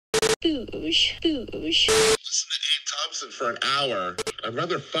Boosh. Boosh. Listen to Abe Thompson for an hour. I'd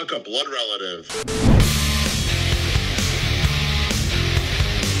rather fuck a blood relative.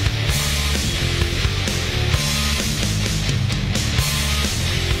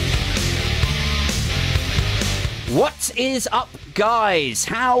 What is up, guys?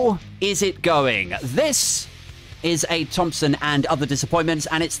 How is it going? This is a Thompsin and Other Disappointments,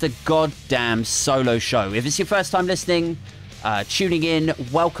 and it's the goddamn solo show. If it's your first time listening, tuning in,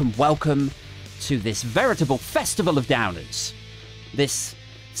 welcome to this veritable festival of downers. This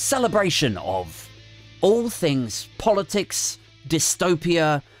celebration of all things politics,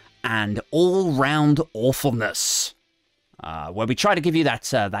 dystopia, and all-round awfulness. Where we try to give you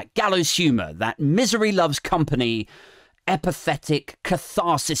that gallows humor, that misery loves company, empathetic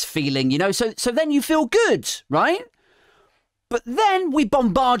catharsis feeling, you know, so then you feel good, right? But then we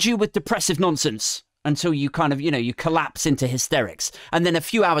bombard you with depressive nonsense until you kind of, you collapse into hysterics. And then a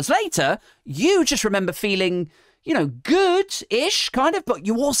few hours later, you just remember feeling, good-ish, kind of, but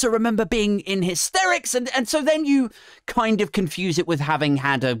you also remember being in hysterics, and so then you kind of confuse it with having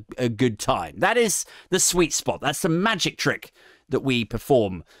had a good time. That is the sweet spot. That's the magic trick that we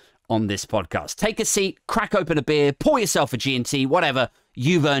perform on this podcast. Take a seat, crack open a beer, pour yourself a G&T, whatever.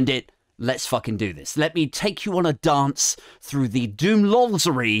 You've earned it. Let's fucking do this. Let me take you on a dance through the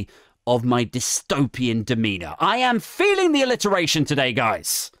doomlolzery of my dystopian demeanor. I am feeling the alliteration today,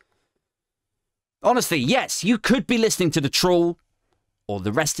 guys. Honestly, yes, you could be listening to The Troll, or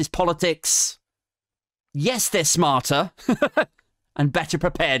The Rest is Politics. Yes, they're smarter and better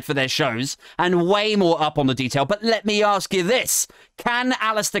prepared for their shows, and way more up on the detail. But let me ask you this. Can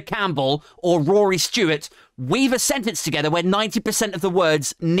Alistair Campbell or Rory Stewart weave a sentence together where 90% of the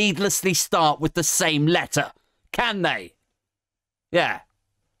words needlessly start with the same letter? Can they? Yeah,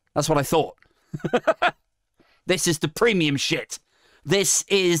 that's what I thought. This is the premium shit. This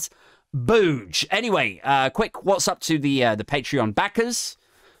is Booge. Anyway, quick, what's up to the Patreon backers?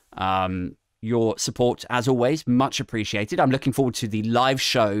 Your support, as always, much appreciated. I'm looking forward to the live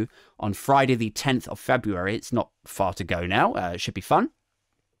show on Friday, the 10th of February. It's not far to go now. It should be fun.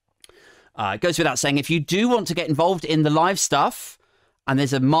 It goes without saying, if you do want to get involved in the live stuff, and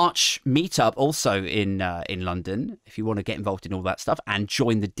there's a March meetup also in London, if you want to get involved in all that stuff and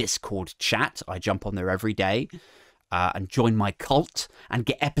join the Discord chat, I jump on there every day. And join my cult and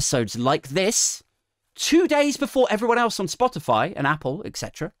get episodes like this 2 days before everyone else on Spotify and Apple,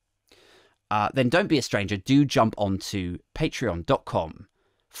 etc. Then don't be a stranger. Do jump onto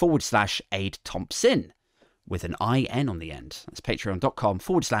patreon.com/Aid Thompson with an IN on the end. That's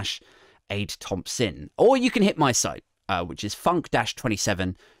patreon.com/Aid Thompson. Or you can hit my site, which is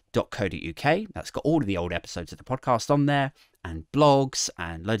funk-27.co.uk. That's got all of the old episodes of the podcast on there and blogs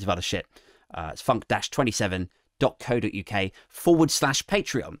and loads of other shit. It's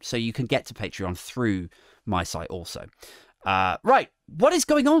funk-27.co.uk/Patreon. So you can get to Patreon through my site also. Right. What is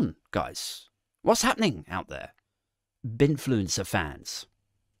going on, guys? What's happening out there? Binfluencer fans.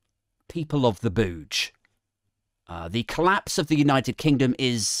 People of the booge. The collapse of the United Kingdom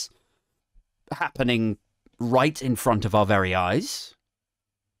is happening right in front of our very eyes.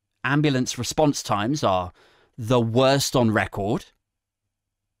 Ambulance response times are the worst on record.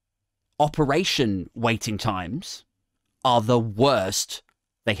 Operation waiting times are the worst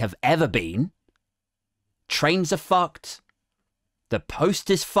they have ever been. Trains are fucked. The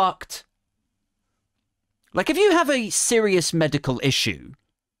post is fucked. Like, if you have a serious medical issue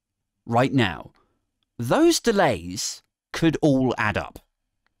right now, those delays could all add up.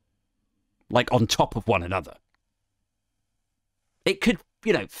 Like, on top of one another. It could,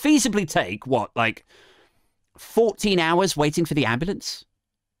 feasibly take, 14 hours waiting for the ambulance?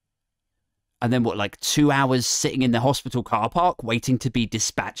 And then 2 hours sitting in the hospital car park waiting to be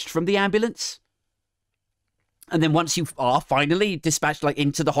dispatched from the ambulance? And then once you are finally dispatched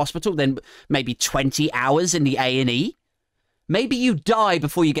into the hospital, then maybe 20 hours in the A&E? Maybe you die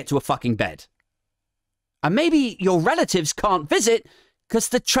before you get to a fucking bed. And maybe your relatives can't visit because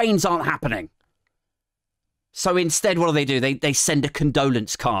the trains aren't happening. So instead, what do? They send a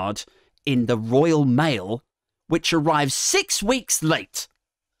condolence card in the Royal Mail, which arrives 6 weeks late.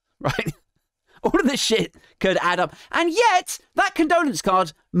 Right? All of this shit could add up. And yet, that condolence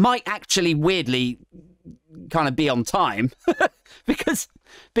card might actually weirdly kind of be on time. because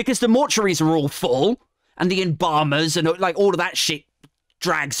the mortuaries are all full and the embalmers and all of that shit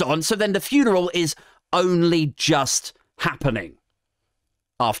drags on. So then the funeral is only just happening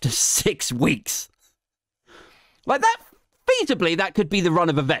after 6 weeks. That, feasibly, that could be the run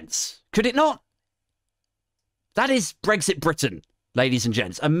of events. Could it not? That is Brexit Britain, ladies and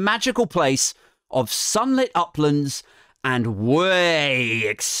gents. A magical place of sunlit uplands and way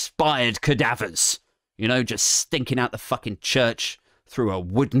expired cadavers. You know, just stinking out the fucking church through a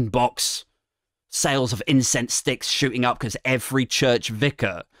wooden box. Sales of incense sticks shooting up because every church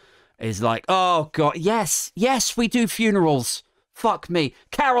vicar is like, oh, God, yes, we do funerals. Fuck me.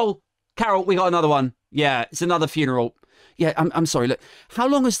 Carol, we got another one. Yeah, it's another funeral. Yeah, I'm sorry. Look, how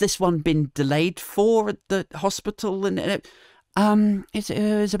long has this one been delayed for at the hospital? And it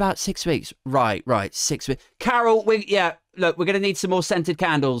was about 6 weeks. Right, 6 weeks. Carol, look, we're going to need some more scented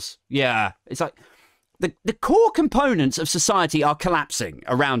candles. Yeah, it's like the core components of society are collapsing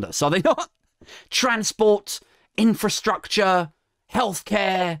around us, are they not? Transport, infrastructure,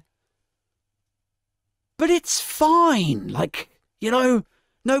 healthcare. But it's fine. Like, you know,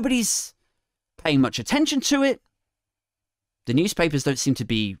 nobody's paying much attention to it. The newspapers don't seem to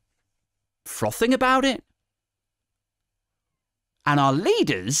be frothing about it. And our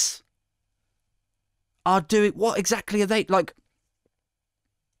leaders are doing, what exactly are they?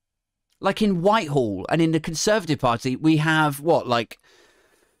 Like in Whitehall and in the Conservative Party, we have what, like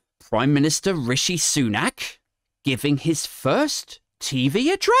Prime Minister Rishi Sunak giving his first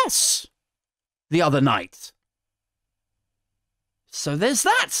TV address the other night. So there's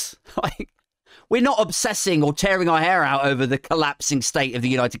that. Like, we're not obsessing or tearing our hair out over the collapsing state of the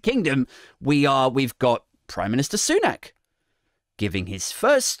United Kingdom. We've got Prime Minister Sunak giving his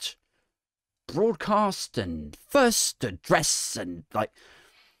first broadcast and first address and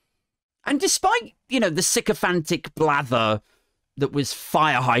despite, you know, the sycophantic blather that was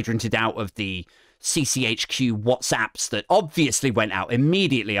fire hydranted out of the CCHQ WhatsApps that obviously went out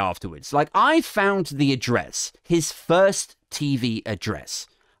immediately afterwards. Like, I found the address, his first TV address.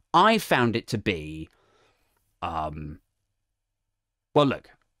 I found it to be, well, look,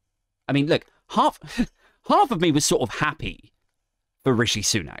 half of me was sort of happy for Rishi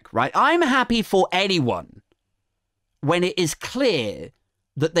Sunak, right? I'm happy for anyone when it is clear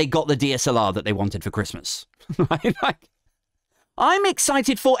that they got the DSLR that they wanted for Christmas. Right? Like, I'm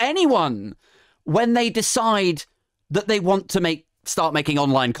excited for anyone when they decide that they want to start making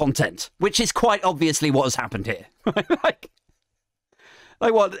online content, which is quite obviously what has happened here. like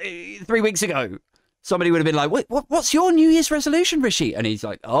what, 3 weeks ago, somebody would have been like, what's your New Year's resolution, Rishi? And he's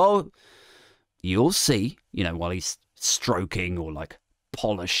like, oh, you'll see, you know, while he's stroking or like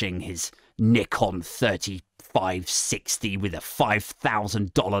polishing his Nikon 3560 with a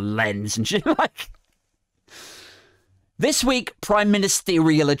 $5,000 lens and shit. Like, this week, prime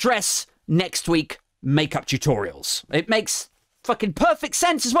ministerial address. Next week, makeup tutorials. It makes fucking perfect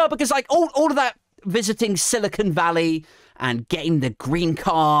sense as well, because like all of that visiting Silicon Valley and getting the green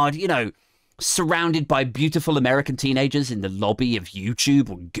card, you know, surrounded by beautiful American teenagers in the lobby of YouTube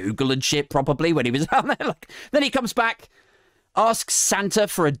or Google and shit, probably, when he was out there. Like, then he comes back, asks Santa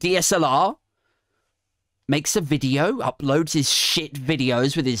for a DSLR, makes a video, uploads his shit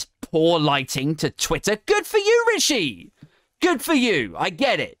videos with his poor lighting to Twitter. Good for you, Rishi. Good for you. I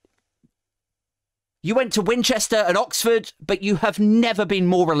get it. You went to Winchester and Oxford, but you have never been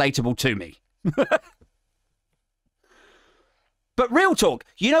more relatable to me. But real talk,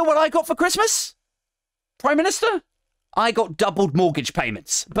 you know what I got for Christmas? Prime Minister? I got doubled mortgage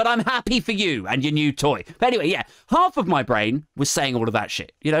payments, but I'm happy for you and your new toy. But anyway, yeah, half of my brain was saying all of that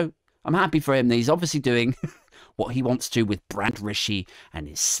shit. You know, I'm happy for him. He's obviously doing what he wants to with Brad Rishi and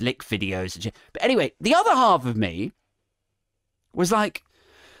his slick videos and shit. But anyway, the other half of me was like,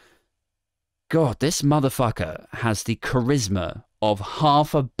 God, this motherfucker has the charisma of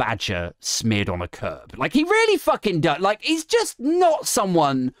half a badger smeared on a curb. Like, he really fucking does. Like, he's just not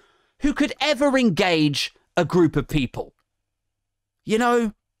someone who could ever engage a group of people. You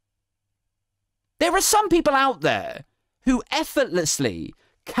know? There are some people out there who effortlessly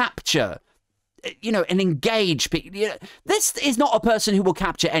capture, you know, and engage people. You know, this is not a person who will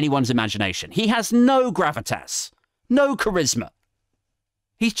capture anyone's imagination. He has no gravitas, no charisma.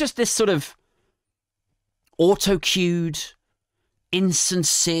 He's just this sort of auto-cued,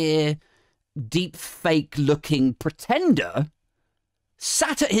 insincere, deep fake looking pretender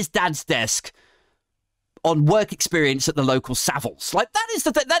sat at his dad's desk on work experience at the local Savills. Like, that is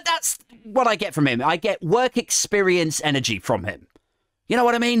that's what I get from him. I get work experience energy from him. You know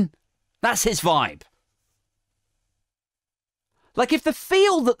what I mean? That's his vibe. Like, if the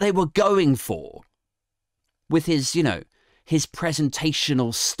feel that they were going for with his, you know, his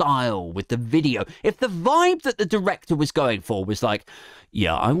presentational style with the video, if the vibe that the director was going for was like,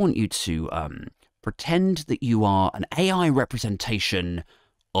 yeah, I want you to pretend that you are an AI representation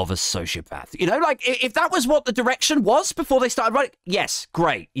of a sociopath. You know, like, if that was what the direction was before they started writing, yes,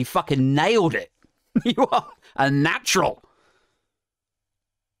 great. You fucking nailed it. You are a natural.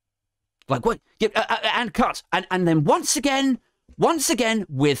 Like, what? Yeah, and cut. And then once again,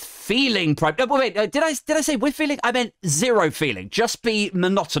 with feeling. Wait, did I say with feeling? I meant zero feeling. Just be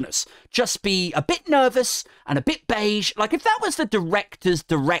monotonous. Just be a bit nervous and a bit beige. Like, if that was the director's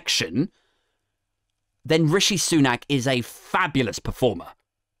direction, then Rishi Sunak is a fabulous performer.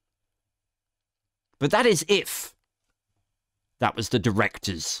 But that is if that was the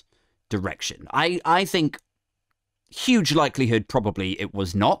director's direction. I think huge likelihood probably it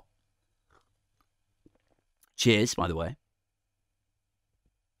was not. Cheers, by the way.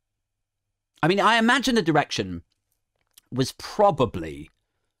 I mean, I imagine the direction was probably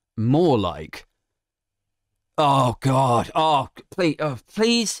more like, oh God,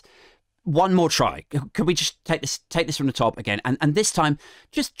 please, one more try. Could we just take this from the top again? And this time,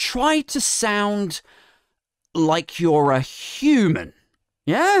 just try to sound like you're a human.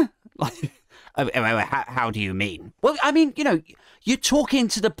 Yeah? Like, how do you mean? Well, I mean, you know, you're talking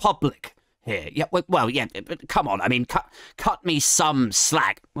to the public here. Yeah, well, yeah, but come on. I mean, cut me some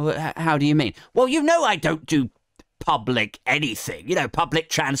slack. Well, how do you mean? Well, you know I don't do public anything. You know, public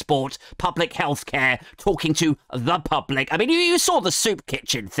transport, public healthcare, talking to the public. I mean, you saw the soup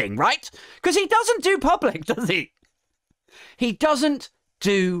kitchen thing, right? Because he doesn't do public, does he? He doesn't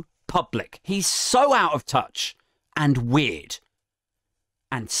do public. He's so out of touch and weird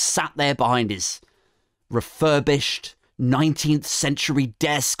and sat there behind his refurbished 19th century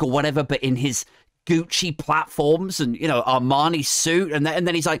desk or whatever, but in his Gucci platforms and, you know, Armani suit. And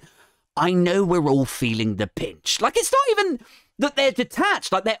then he's like, I know we're all feeling the pinch. Like, it's not even that they're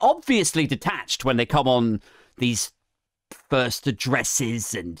detached. Like, they're obviously detached when they come on these first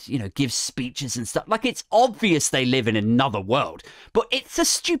addresses and, you know, give speeches and stuff. Like, it's obvious they live in another world. But it's a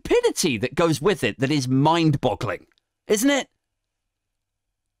stupidity that goes with it that is mind-boggling, isn't it?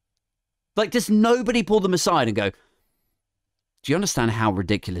 Like, does nobody pull them aside and go, do you understand how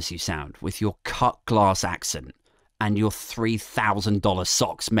ridiculous you sound with your cut glass accent and your $3,000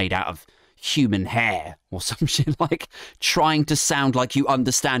 socks made out of human hair or some shit, like trying to sound like you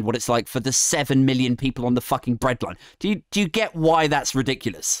understand what it's like for the 7 million people on the fucking breadline? Do you get why that's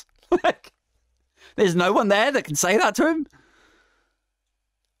ridiculous? Like, there's no one there that can say that to him.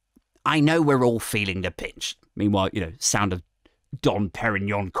 I know we're all feeling the pinch. Meanwhile, you know, sound of Dom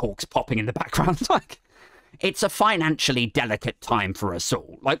Perignon corks popping in the background. Like, it's a financially delicate time for us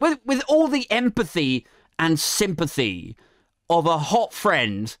all. Like, with all the empathy and sympathy of a hot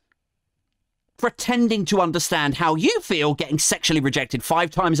friend pretending to understand how you feel getting sexually rejected 5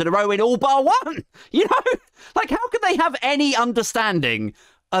 times in a row in all bar one. You know? Like, how could they have any understanding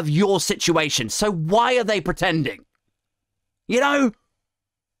of your situation? So why are they pretending? You know?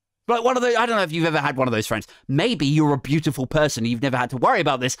 Like, one of the, I don't know if you've ever had one of those friends. Maybe you're a beautiful person and you've never had to worry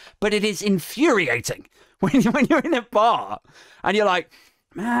about this, but it is infuriating when you're in a bar and you're like,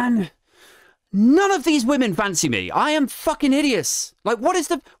 man, none of these women fancy me. I am fucking hideous. Like, what is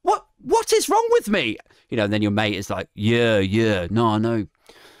wrong with me? You know, and then your mate is like, yeah, no, I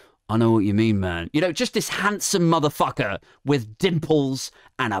know what you mean, man. You know, just this handsome motherfucker with dimples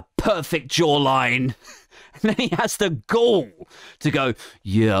and a perfect jawline. And then he has the gall to go,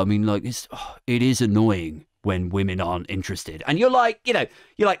 yeah, I mean, like, it is annoying when women aren't interested. And you're like,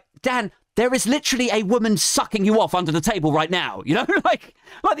 Dan, there is literally a woman sucking you off under the table right now. You know, like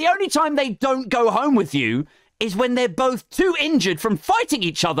the only time they don't go home with you is when they're both too injured from fighting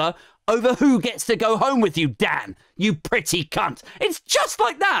each other over who gets to go home with you, Dan, you pretty cunt. It's just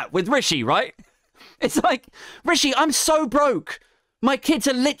like that with Rishi, right? It's like, Rishi, I'm so broke. My kids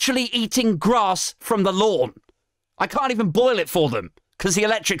are literally eating grass from the lawn. I can't even boil it for them because the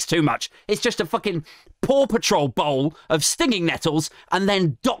electric's too much. It's just a fucking Paw Patrol bowl of stinging nettles and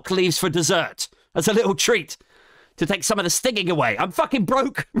then dock leaves for dessert as a little treat to take some of the stinging away. I'm fucking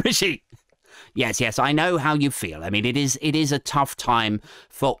broke, Rishi. Yes, I know how you feel. I mean, it is a tough time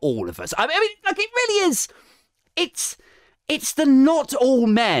for all of us. I mean, like, it really is. It's the not all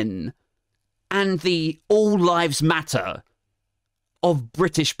men and the all lives matter of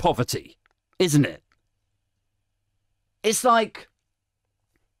British poverty, isn't it? It's like,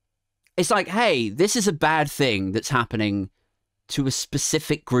 hey, this is a bad thing that's happening to a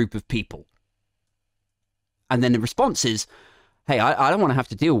specific group of people. And then the response is, hey, I don't want to have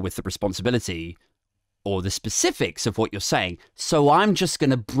to deal with the responsibility or the specifics of what you're saying, so I'm just going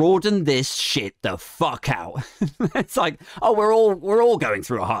to broaden this shit the fuck out. It's like, oh, we're all going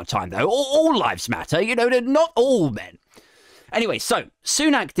through a hard time, though. All lives matter, you know, not all men. Anyway, so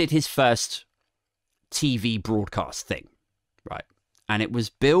Sunak did his first TV broadcast thing, right? And it was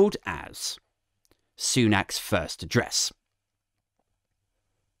billed as Sunak's first address.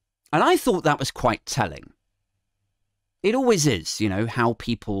 And I thought that was quite telling. It always is, you know, how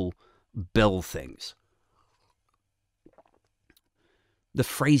people bill things. The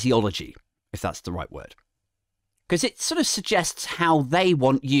phraseology, if that's the right word. Because it sort of suggests how they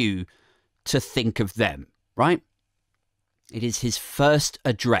want you to think of them, right? It is his first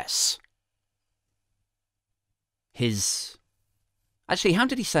address. Actually, how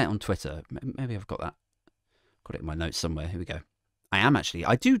did he say it on Twitter? Maybe I've got that. Got it in my notes somewhere. Here we go.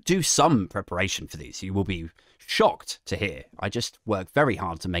 I do some preparation for these. You will be shocked to hear. I just work very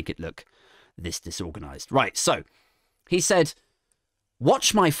hard to make it look this disorganized. Right, so he said,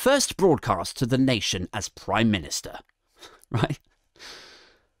 "Watch my first broadcast to the nation as Prime Minister." Right?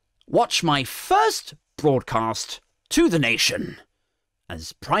 Watch my first broadcast to the nation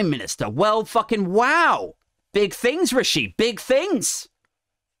as Prime Minister. Well, fucking wow. Big things, Rishi. Big things.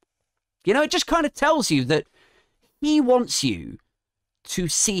 You know, it just kind of tells you that he wants you to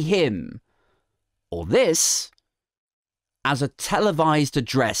see him or this as a televised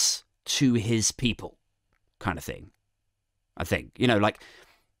address to his people kind of thing. I think, you know, like,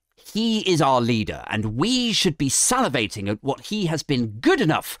 he is our leader and we should be salivating at what he has been good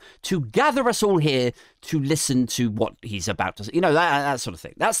enough to gather us all here to listen to what he's about to say. You know, that sort of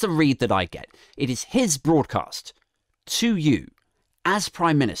thing. That's the read that I get. It is his broadcast to you as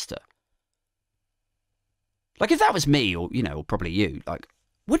Prime Minister. Like, if that was me or, you know, or probably you, like,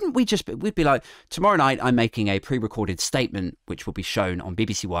 wouldn't we just, we'd be like, tomorrow night I'm making a pre-recorded statement which will be shown on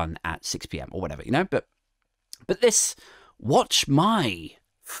BBC One at 6 p.m. or whatever, you know, but this, watch my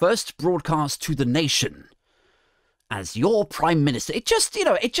first broadcast to the nation as your Prime Minister. It just, you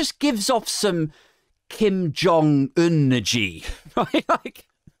know, it just gives off some Kim Jong-un-energy, right? Like,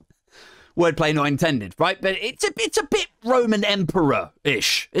 wordplay not intended, right? But it's a bit Roman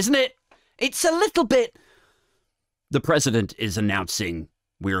Emperor-ish, isn't it? It's a little bit, the president is announcing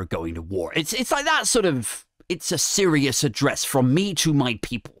we're going to war. It's like that sort of, it's a serious address from me to my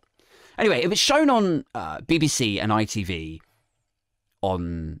people. Anyway, it was shown on BBC and ITV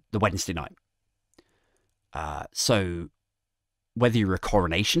on the Wednesday night. So whether you're a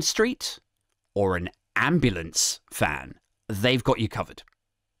Coronation Street or an Ambulance fan, they've got you covered.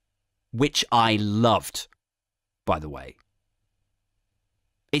 Which I loved, by the way.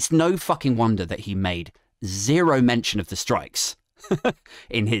 It's no fucking wonder that he made zero mention of the strikes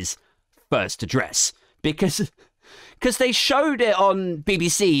in his first address. Because they showed it on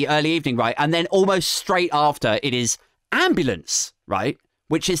BBC early evening, right? And then almost straight after, it is Ambulance, right?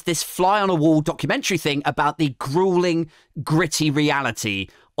 Which is this fly-on-a-wall documentary thing about the grueling, gritty reality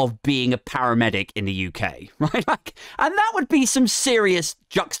of being a paramedic in the UK, right? Like, and that would be some serious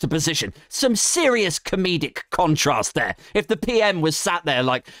juxtaposition, some serious comedic contrast there. If the PM was sat there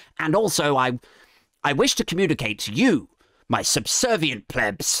like, and also I wish to communicate to you, my subservient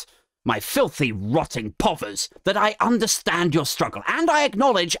plebs, my filthy, rotting povers, that I understand your struggle, and I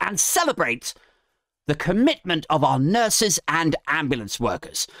acknowledge and celebrate the commitment of our nurses and ambulance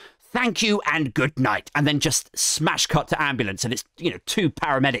workers. Thank you and good night. And then just smash cut to ambulance, and it's, you know, two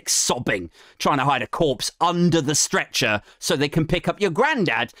paramedics sobbing, trying to hide a corpse under the stretcher so they can pick up your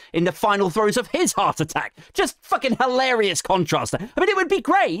granddad in the final throes of his heart attack. Just fucking hilarious contrast there. I mean, it would be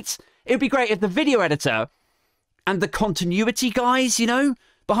great. It would be great if the video editor and the continuity guys, you know,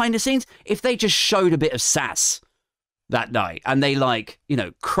 behind the scenes, if they just showed a bit of sass that night and they, like, you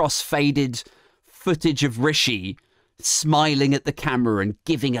know, cross-faded footage of Rishi smiling at the camera and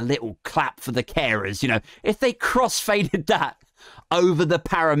giving a little clap for the carers, you know, if they cross-faded that over the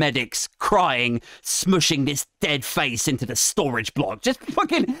paramedics crying, smushing this dead face into the storage block, just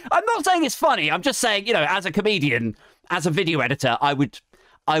fucking, I'm not saying it's funny, I'm just saying, you know, as a comedian, as a video editor, I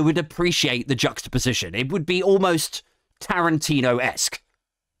would appreciate the juxtaposition. It would be almost Tarantino-esque.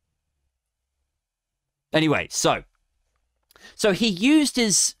 Anyway, so he used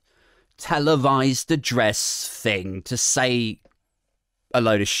his televised address thing to say a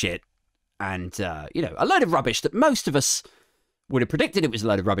load of shit and, you know, a load of rubbish that most of us would have predicted it was a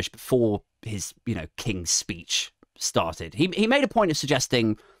load of rubbish before his, you know, King's speech started. He made a point of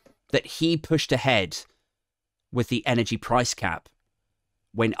suggesting that he pushed ahead with the energy price cap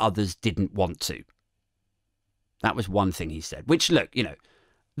when others didn't want to. That was one thing he said, which, look, you know,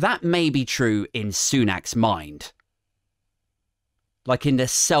 that may be true in Sunak's mind. Like in the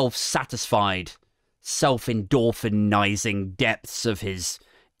self-satisfied, self-endorphinizing depths of his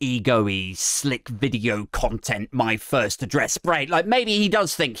ego-y, slick video content, my first address brain. Like, maybe he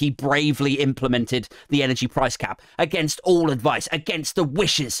does think he bravely implemented the energy price cap against all advice, against the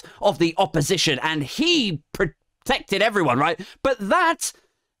wishes of the opposition, and he protected everyone, right? But that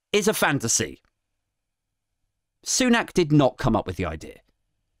is a fantasy. Sunak did not come up with the idea.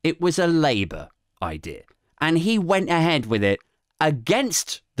 It was a Labour idea, and he went ahead with it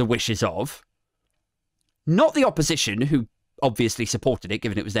against the wishes of, not the opposition, who obviously supported it,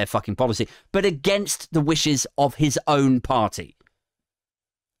 given it was their fucking policy, but against the wishes of his own party.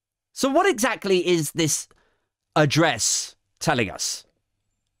 So what exactly is this address telling us?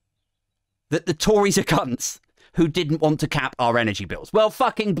 That the Tories are cunts who didn't want to cap our energy bills. Well,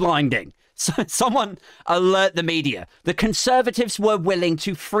 fucking blinding. So someone alert the media. The Conservatives were willing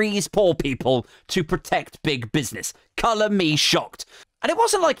to freeze poor people to protect big business. Colour me shocked. And it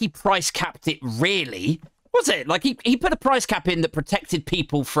wasn't like he price capped it really, was it? Like he put a price cap in that protected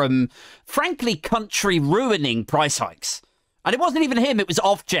people from, frankly, country ruining price hikes. And it wasn't even him, it was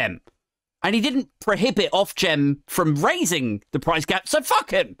Ofgem. And he didn't prohibit Ofgem from raising the price cap, so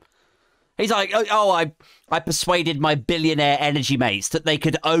fuck him. He's like, I persuaded my billionaire energy mates that they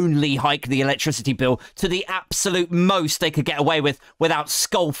could only hike the electricity bill to the absolute most they could get away with without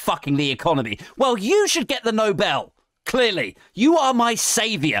skull-fucking the economy. Well, you should get the Nobel. Clearly. You are my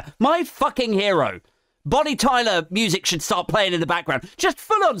saviour. My fucking hero. Bonnie Tyler music should start playing in the background. Just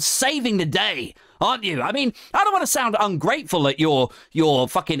full on saving the day, aren't you? I mean, I don't want to sound ungrateful at your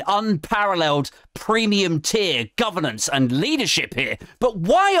fucking unparalleled premium tier governance and leadership here, but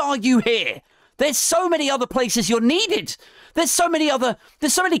why are you here? There's so many other places you're needed. There's so many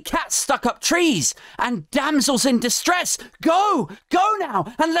cats stuck up trees and damsels in distress. Go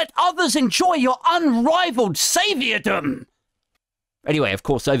now and let others enjoy your unrivaled saviordom. Anyway, of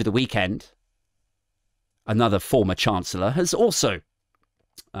course, over the weekend, another former Chancellor has also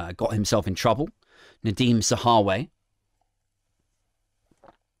got himself in trouble. Nadhim Zahawi,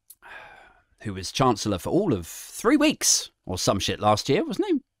 who was Chancellor for all of 3 weeks or some shit last year, wasn't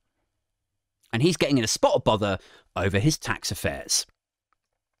he? And he's getting in a spot of bother over his tax affairs.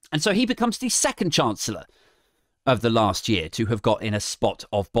 And so he becomes the second Chancellor of the last year to have got in a spot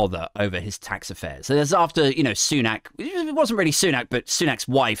of bother over his tax affairs. So there's after, Sunak, it wasn't really Sunak, but Sunak's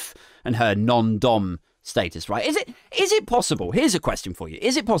wife and her non-dom status, right? Is it possible? Here's a question for you.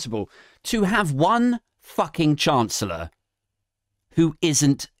 Is it possible to have one fucking Chancellor who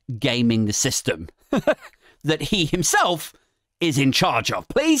isn't gaming the system that he himself is in charge of?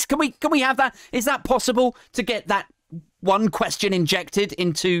 Please, can we have that? Is that possible to get that one question injected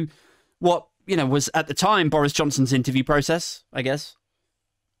into what, was at the time Boris Johnson's interview process, I guess?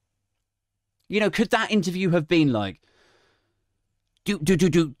 Could that interview have been like, do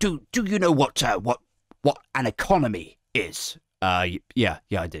you know what an economy is? Yeah,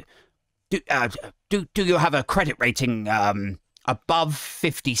 I do. Do you have a credit rating above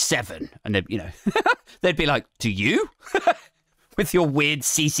 57? And they'd, they'd be like, do you? With your weird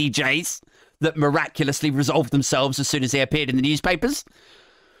CCJs that miraculously resolved themselves as soon as they appeared in the newspapers.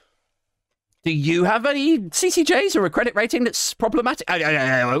 Do you have any CCJs or a credit rating that's problematic?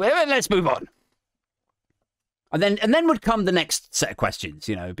 Let's move on. And then would come the next set of questions.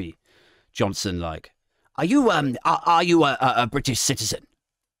 It'd be Johnson like, are you a British citizen?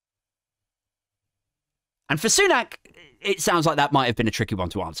 And for Sunak, it sounds like that might have been a tricky one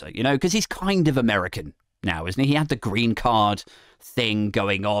to answer, because he's kind of American now, isn't he? He had the green card thing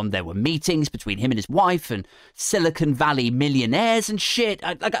going on. There were meetings between him and his wife and Silicon Valley millionaires and shit.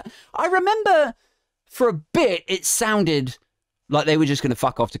 I remember for a bit it sounded like they were just going to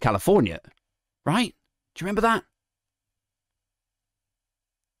fuck off to California, right? Do you remember that?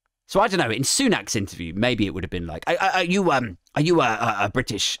 So I don't know. In Sunak's interview, maybe it would have been like, "Are you a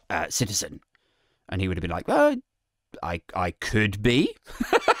British citizen?" And he would have been like, "Well, I could be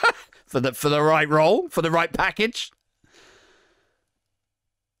for the right role, for the right package."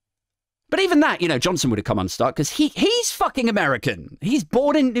 But even that, Johnson would have come unstuck because he's fucking American. He's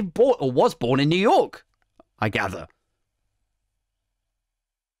was born in New York, I gather.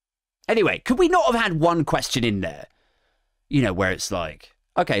 Anyway, could we not have had one question in there, where it's like,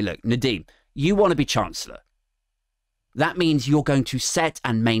 okay, look, Nadhim, you want to be Chancellor. That means you're going to set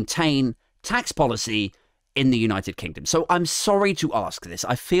and maintain tax policy in the United Kingdom. So I'm sorry to ask this.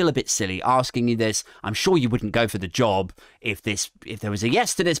 I feel a bit silly asking you this. I'm sure you wouldn't go for the job if there was a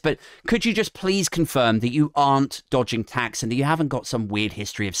yes to this, but could you just please confirm that you aren't dodging tax and that you haven't got some weird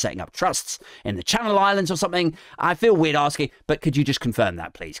history of setting up trusts in the Channel Islands or something? I feel weird asking, but could you just confirm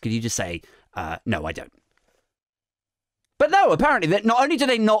that, please? Could you just say, no, I don't? But no, apparently, that not only do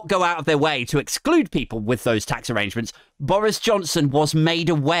they not go out of their way to exclude people with those tax arrangements, Boris Johnson was made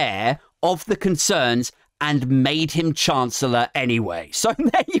aware of the concerns and made him Chancellor anyway. So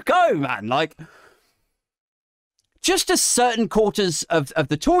there you go, man. Like, just as certain quarters of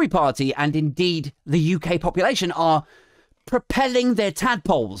the Tory party and indeed the UK population are propelling their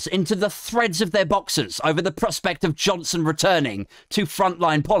tadpoles into the threads of their boxers over the prospect of Johnson returning to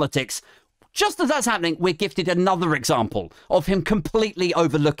frontline politics, just as that's happening, we're gifted another example of him completely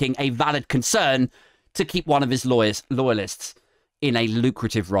overlooking a valid concern to keep one of his loyalists in a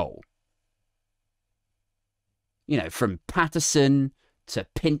lucrative role. You know, from Patterson to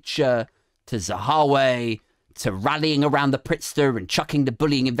Pincher to Zahawi to rallying around the Pritzker and chucking the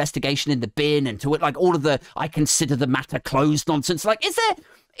bullying investigation in the bin, and to it, like, all of the "I consider the matter closed" nonsense. Like,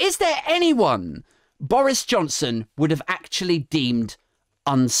 is there anyone Boris Johnson would have actually deemed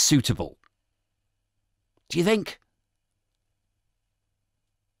unsuitable? Do you think?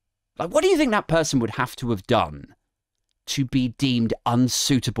 Like, what do you think that person would have to have done to be deemed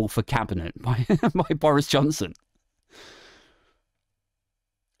unsuitable for cabinet by Boris Johnson?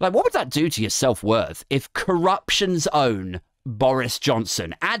 Like, what would that do to your self-worth if corruption's own Boris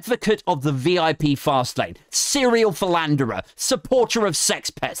Johnson, advocate of the VIP fast lane, serial philanderer, supporter of sex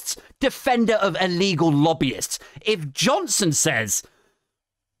pests, defender of illegal lobbyists, if Johnson says,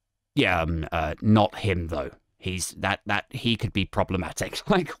 yeah, not him though, he's that he could be problematic.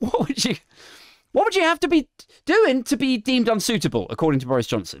 Like, what would you have to be doing to be deemed unsuitable, according to Boris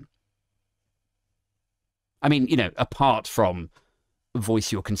Johnson? I mean, you know, apart from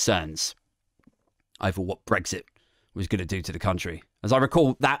voice your concerns over what Brexit was going to do to the country. As I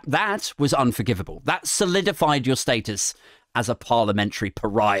recall, that was unforgivable. That solidified your status as a parliamentary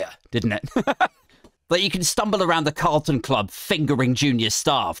pariah, didn't it? That you can stumble around the Carlton Club fingering junior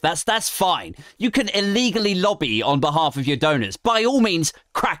staff. That's fine. You can illegally lobby on behalf of your donors. By all means,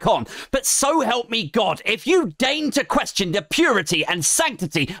 crack on. But so help me God, if you deign to question the purity and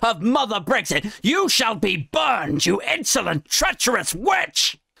sanctity of Mother Brexit, you shall be burned, you insolent, treacherous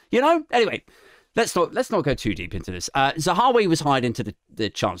witch! You know? Anyway, let's not go too deep into this. Zahawi was hired into the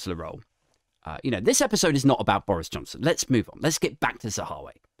Chancellor role. You know, this episode is not about Boris Johnson. Let's move on. Let's get back to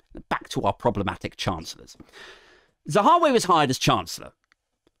Zahawi. Back to our problematic chancellors. Zahawi was hired as Chancellor.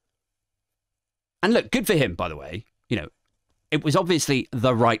 And look, good for him, by the way. You know, it was obviously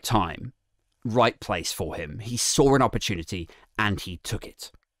the right time, right place for him. He saw an opportunity and he took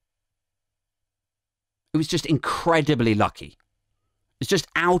it. It was just incredibly lucky. It's just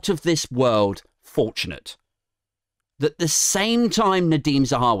out of this world fortunate that the same time Nadhim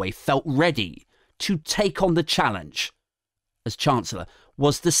Zahawi felt ready to take on the challenge as Chancellor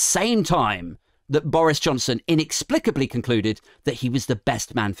was the same time that Boris Johnson inexplicably concluded that he was the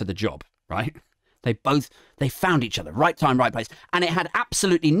best man for the job, right? They found each other, right time, right place. And it had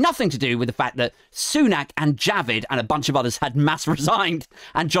absolutely nothing to do with the fact that Sunak and Javid and a bunch of others had mass resigned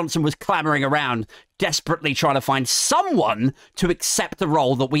and Johnson was clamoring around, desperately trying to find someone to accept the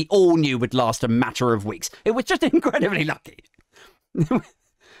role that we all knew would last a matter of weeks. It was just incredibly lucky.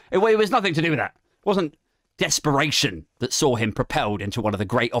 It was nothing to do with that. It wasn't desperation that saw him propelled into one of the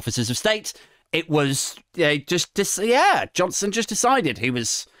great offices of state. It was Johnson just decided he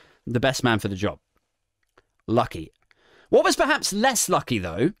was the best man for the job. Lucky. What was perhaps less lucky,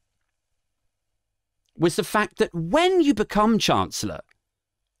 though, was the fact that when you become Chancellor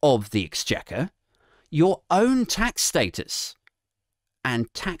of the Exchequer, your own tax status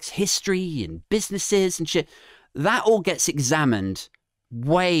and tax history and businesses and shit, that all gets examined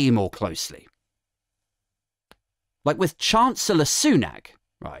way more closely. Like with Chancellor Sunak,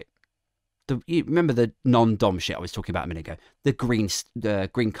 right? You remember the non-dom shit I was talking about a minute ago? The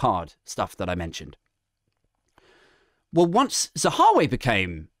green card stuff that I mentioned. Well, once Zahawi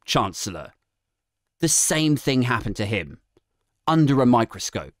became Chancellor, the same thing happened to him. Under a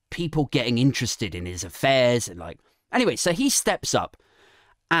microscope. People getting interested in his affairs and like... Anyway, so he steps up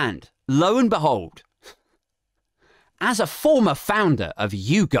and, lo and behold, as a former founder of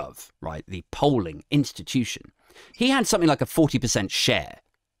YouGov, right, the polling institution, he had something like a 40% share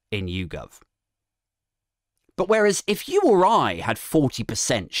in YouGov. But whereas if you or I had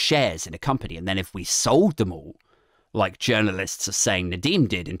 40% shares in a company and then if we sold them all, like journalists are saying Nadhim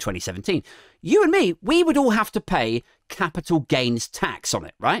did in 2017, you and me, we would all have to pay capital gains tax on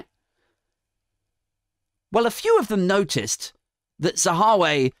it, right? Well, a few of them noticed that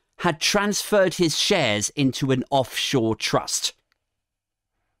Zahawi had transferred his shares into an offshore trust.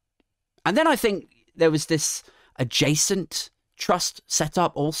 And then I think there was this adjacent trust set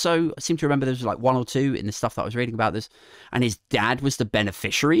up also. I seem to remember there was like one or two in the stuff that I was reading about this. And his dad was the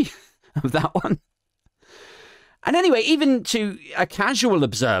beneficiary of that one. And anyway, even to a casual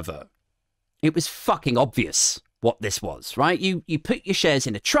observer, it was fucking obvious what this was, right? You put your shares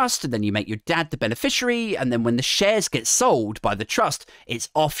in a trust and then you make your dad the beneficiary. And then when the shares get sold by the trust, it's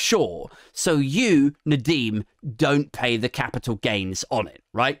offshore. So you, Nadhim, don't pay the capital gains on it,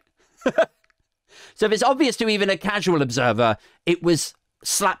 right? So if it's obvious to even a casual observer, it was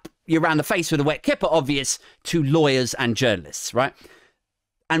slap you around the face with a wet kipper obvious to lawyers and journalists, right?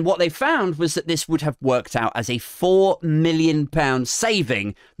 And what they found was that this would have worked out as a £4 million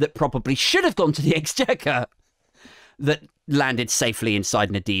saving that probably should have gone to the Exchequer that landed safely inside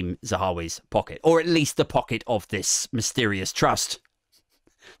Nadhim Zahawi's pocket, or at least the pocket of this mysterious trust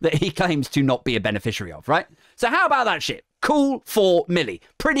that he claims to not be a beneficiary of, right? So how about that shit? Cool 4 milli.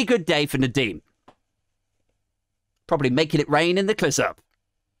 Pretty good day for Nadhim. Probably making it rain in the cliss up.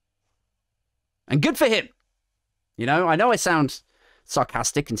 And good for him. You know I sound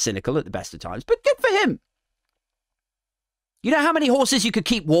sarcastic and cynical at the best of times, but good for him. You know how many horses you could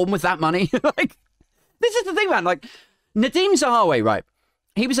keep warm with that money? Like, this is the thing, man. Like, Nadhim Zahawi, right?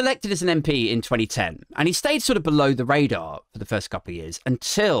 He was elected as an MP in 2010, and he stayed sort of below the radar for the first couple of years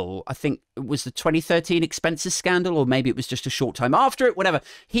until, I think it was the 2013 expenses scandal, or maybe it was just a short time after it, whatever.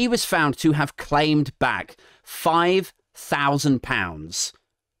 He was found to have claimed back £5,000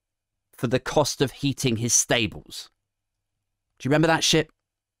 for the cost of heating his stables. Do you remember that shit? It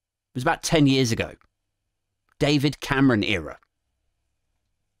was about 10 years ago. David Cameron era.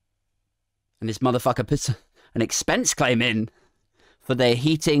 And this motherfucker puts an expense claim in for the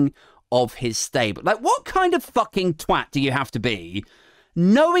heating of his stable. Like, what kind of fucking twat do you have to be,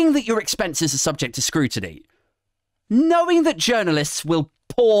 knowing that your expenses are subject to scrutiny, knowing that journalists will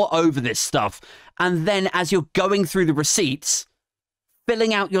pore over this stuff, and then as you're going through the receipts,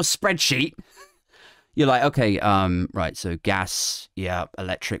 filling out your spreadsheet, you're like, okay, right, so gas, yeah,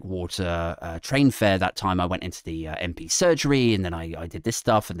 electric, water, train fare. That time I went into the MP surgery, and then I did this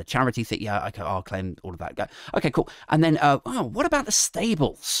stuff, and the charity thing, yeah, okay, I'll claim all of that. Okay, cool. And then, what about the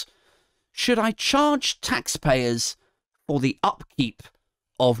stables? Should I charge taxpayers for the upkeep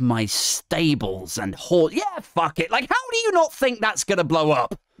of my stables and horse? Yeah, fuck it. Like, how do you not think that's going to blow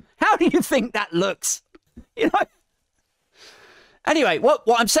up? How do you think that looks? You know? Anyway, what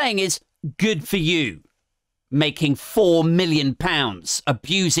I'm saying is, good for you, making £4 million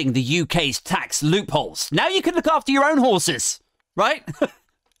abusing the UK's tax loopholes. Now you can look after your own horses, right?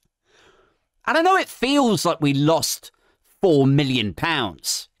 And I know it feels like we lost £4 million,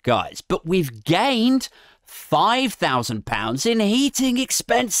 guys, but we've gained £5,000 in heating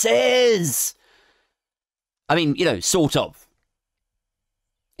expenses. I mean, you know, sort of.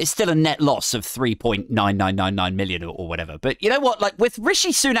 It's still a net loss of 3.9999 million or whatever. But you know what? Like, with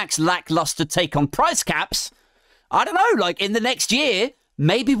Rishi Sunak's lackluster take on price caps, I don't know, like, in the next year,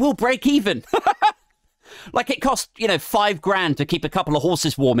 maybe we'll break even. Like, it cost, you know, £5,000 to keep a couple of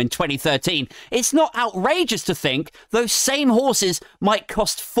horses warm in 2013. It's not outrageous to think those same horses might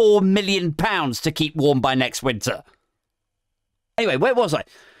cost £4 million to keep warm by next winter. Anyway, where was I?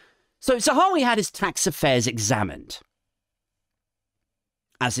 So Zahawi had his tax affairs examined,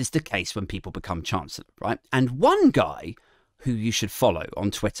 as is the case when people become chancellor, right? And one guy who you should follow on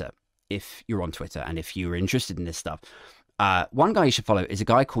Twitter, if you're on Twitter and if you're interested in this stuff, one guy you should follow is a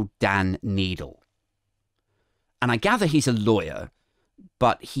guy called Dan Neidle. And I gather he's a lawyer,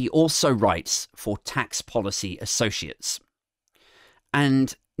 but he also writes for Tax Policy Associates.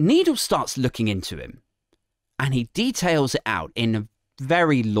 And Neidle starts looking into him, and he details it out in a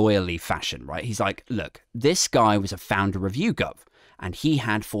very lawyerly fashion, right? He's like, look, this guy was a founder of YouGov, and he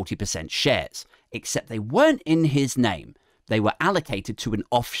had 40% shares, except they weren't in his name. They were allocated to an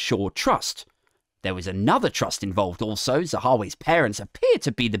offshore trust. There was another trust involved also. Zahawi's parents appear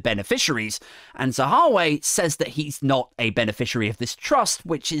to be the beneficiaries, and Zahawi says that he's not a beneficiary of this trust,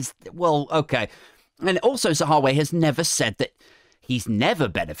 which is, well, okay. And also Zahawi has never said that he's never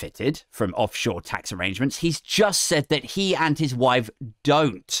benefited from offshore tax arrangements. He's just said that he and his wife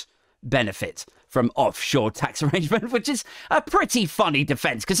don't benefit from offshore tax arrangement, which is a pretty funny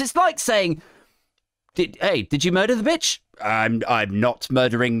defense, because it's like saying, did you murder the bitch? I'm not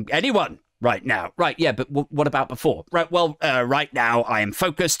murdering anyone right now. Right, yeah, but what about before? Right, well, right now I am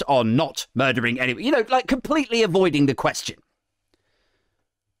focused on not murdering anyone. You know, like completely avoiding the question.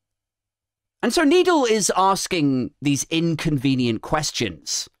 And so Neidle is asking these inconvenient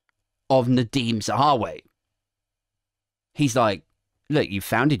questions of Nadhim Zahawi. He's like, look, you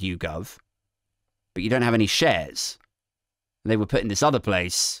founded YouGov, but you don't have any shares. They were put in this other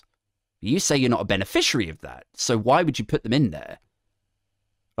place. You say you're not a beneficiary of that, so why would you put them in there?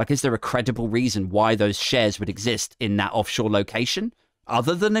 Like, is there a credible reason why those shares would exist in that offshore location,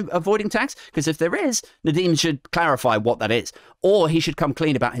 other than avoiding tax? Because if there is, Nadhim should clarify what that is. Or he should come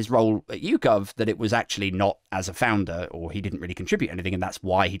clean about his role at YouGov, that it was actually not as a founder, or he didn't really contribute anything, and that's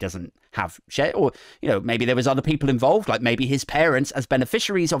why he doesn't have share. Or, you know, maybe there was other people involved, like maybe his parents as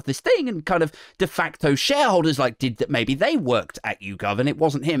beneficiaries of this thing and kind of de facto shareholders, like did that, maybe they worked at YouGov and it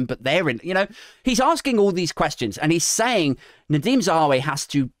wasn't him, but they're in, you know. He's asking all these questions, and he's saying Nadhim Zahawi has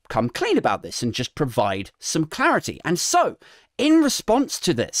to come clean about this and just provide some clarity. And so, in response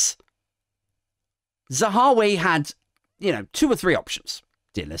to this, Zahawi had, 2 or 3 options,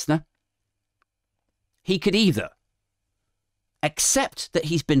 dear listener. He could either accept that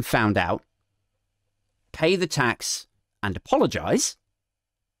he's been found out, pay the tax, and apologize,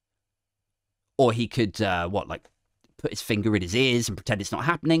 or he could, put his finger in his ears and pretend it's not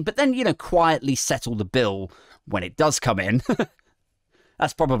happening, but then, quietly settle the bill when it does come in.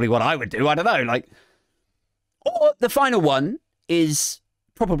 That's probably what I would do. I don't know. Or the final one is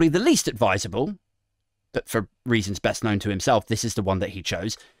probably the least advisable, but for reasons best known to himself, this is the one that he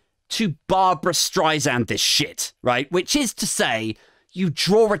chose, to Barbra Streisand this shit, right? Which is to say, you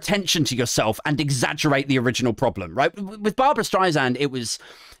draw attention to yourself and exaggerate the original problem, right? With Barbra Streisand, it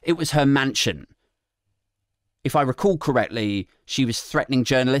was her mansion. If I recall correctly, she was threatening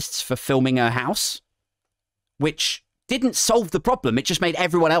journalists for filming her house, which didn't solve the problem. It just made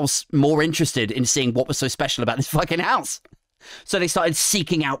everyone else more interested in seeing what was so special about this fucking house. So they started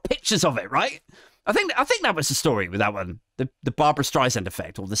seeking out pictures of it, right? I think that was the story with that one. The Barbra Streisand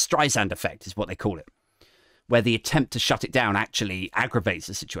effect, or the Streisand effect is what they call it, where the attempt to shut it down actually aggravates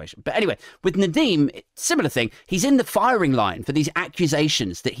the situation. But anyway, with Nadhim, similar thing. He's in the firing line for these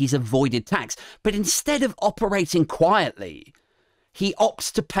accusations that he's avoided tax. But instead of operating quietly, he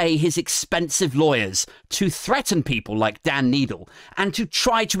opts to pay his expensive lawyers to threaten people like Dan Neidle and to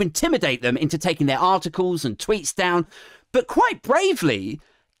try to intimidate them into taking their articles and tweets down. But quite bravely,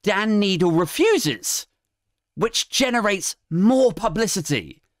 Dan Neidle refuses, which generates more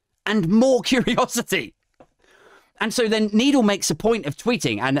publicity and more curiosity. And so then Neidle makes a point of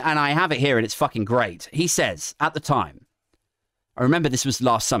tweeting, and I have it here, and it's fucking great. He says, at the time, I remember this was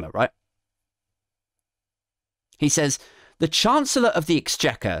last summer, right? He says, the Chancellor of the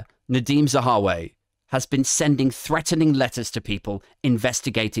Exchequer, Nadhim Zahawi, has been sending threatening letters to people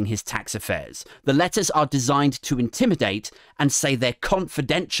investigating his tax affairs. The letters are designed to intimidate and say they're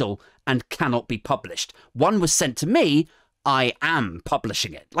confidential and cannot be published. One was sent to me. I am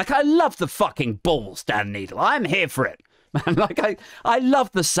publishing it. I love the fucking balls, Dan Neidle. I'm here for it, man. I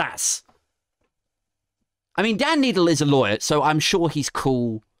love the sass. I mean, Dan Neidle is a lawyer, so I'm sure he's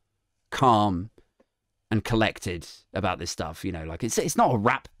cool, calm, and collected about this stuff. It's not a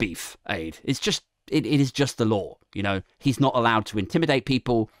rap beef, Aid. It's just, it is just the law. He's not allowed to intimidate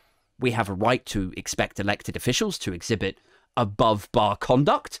people. We have a right to expect elected officials to exhibit above bar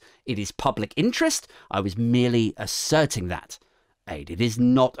conduct. It is public interest. I was merely asserting that, Aid. It is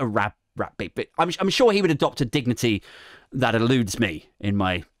not a rap beat, but I'm sure he would adopt a dignity that eludes me in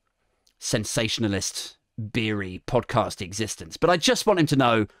my sensationalist, beery podcast existence. But I just want him to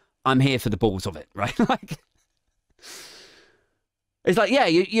know I'm here for the balls of it, right? It's yeah,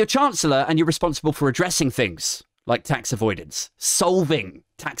 you're Chancellor and you're responsible for addressing things like tax avoidance, solving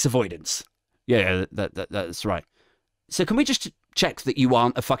tax avoidance. Yeah, that's right. So can we just check that you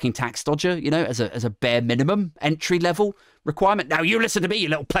aren't a fucking tax dodger, as a bare minimum entry level requirement? Now you listen to me, you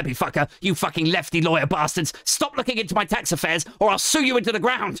little plebby fucker, you fucking lefty lawyer bastards. Stop looking into my tax affairs or I'll sue you into the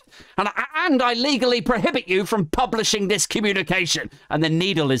ground. And I legally prohibit you from publishing this communication. And then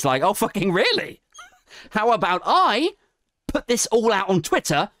Neidle is like, oh, fucking really? How about I put this all out on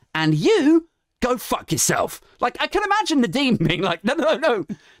Twitter and you go fuck yourself? I can imagine Nadhim being like, no,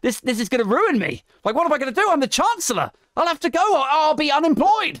 this is going to ruin me. What am I going to do? I'm the Chancellor. I'll have to go or I'll be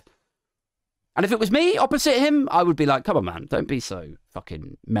unemployed. And if it was me opposite him, I would be like, come on, man, don't be so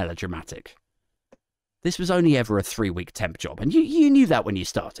fucking melodramatic. This was only ever a 3-week temp job, and you knew that when you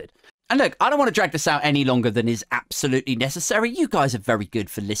started. And look, I don't want to drag this out any longer than is absolutely necessary. You guys are very good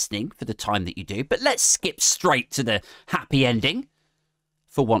for listening for the time that you do, but let's skip straight to the happy ending,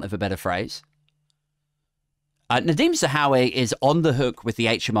 for want of a better phrase. Nadhim Zahawi is on the hook with the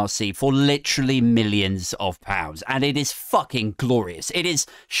HMRC for literally millions of pounds. And it is fucking glorious. It is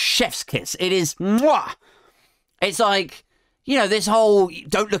chef's kiss. It is mwah. It's this whole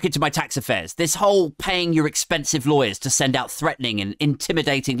don't look into my tax affairs. This whole paying your expensive lawyers to send out threatening and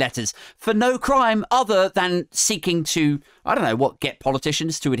intimidating letters for no crime other than seeking to, get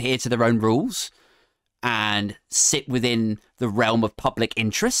politicians to adhere to their own rules and sit within the realm of public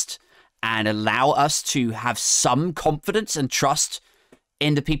interest. And allow us to have some confidence and trust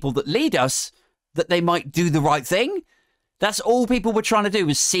in the people that lead us, that they might do the right thing. That's all people were trying to do,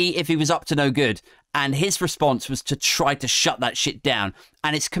 was see if he was up to no good. And his response was to try to shut that shit down.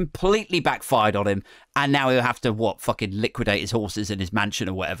 And it's completely backfired on him. And now he'll have to, fucking liquidate his horses in his mansion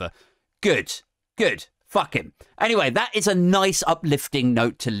or whatever. Good. Fuck him. Anyway, that is a nice uplifting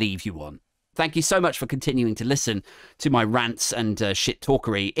note to leave you on. Thank you so much for continuing to listen to my rants and shit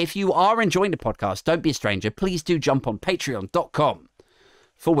talkery. If you are enjoying the podcast, don't be a stranger. Please do jump on patreon.com/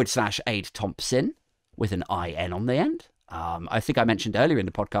 Aid Thompson with an IN on the end. I think I mentioned earlier in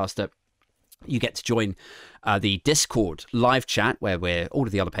the podcast that you get to join the Discord live chat where all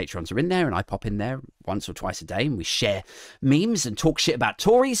of the other Patreons are in there, and I pop in there once or twice a day and we share memes and talk shit about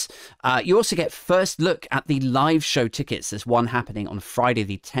Tories. You also get first look at the live show tickets. There's one happening on Friday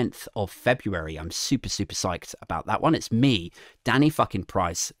the 10th of February. I'm super psyched about that one. It's me, Danny fucking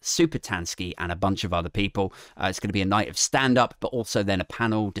Price, Super Tansky, and a bunch of other people. It's going to be a night of stand-up, but also then a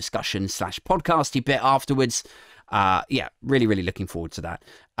panel discussion / podcasty bit afterwards. Yeah, really looking forward to that.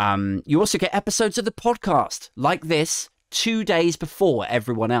 You also get episodes of the podcast like this 2 days before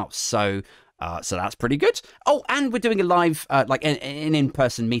everyone else. So that's pretty good. Oh, and we're doing a live, like an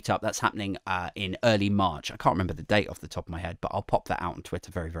in-person meetup that's happening in early March. I can't remember the date off the top of my head, but I'll pop that out on Twitter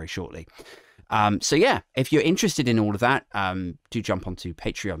very shortly. So yeah, if you're interested in all of that, do jump onto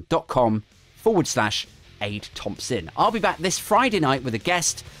patreon.com/Aid Thompson. I'll be back this Friday night with a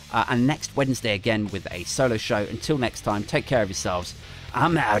guest and next Wednesday again with a solo show. Until next time, take care of yourselves.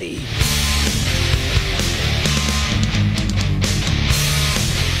 I'm outie.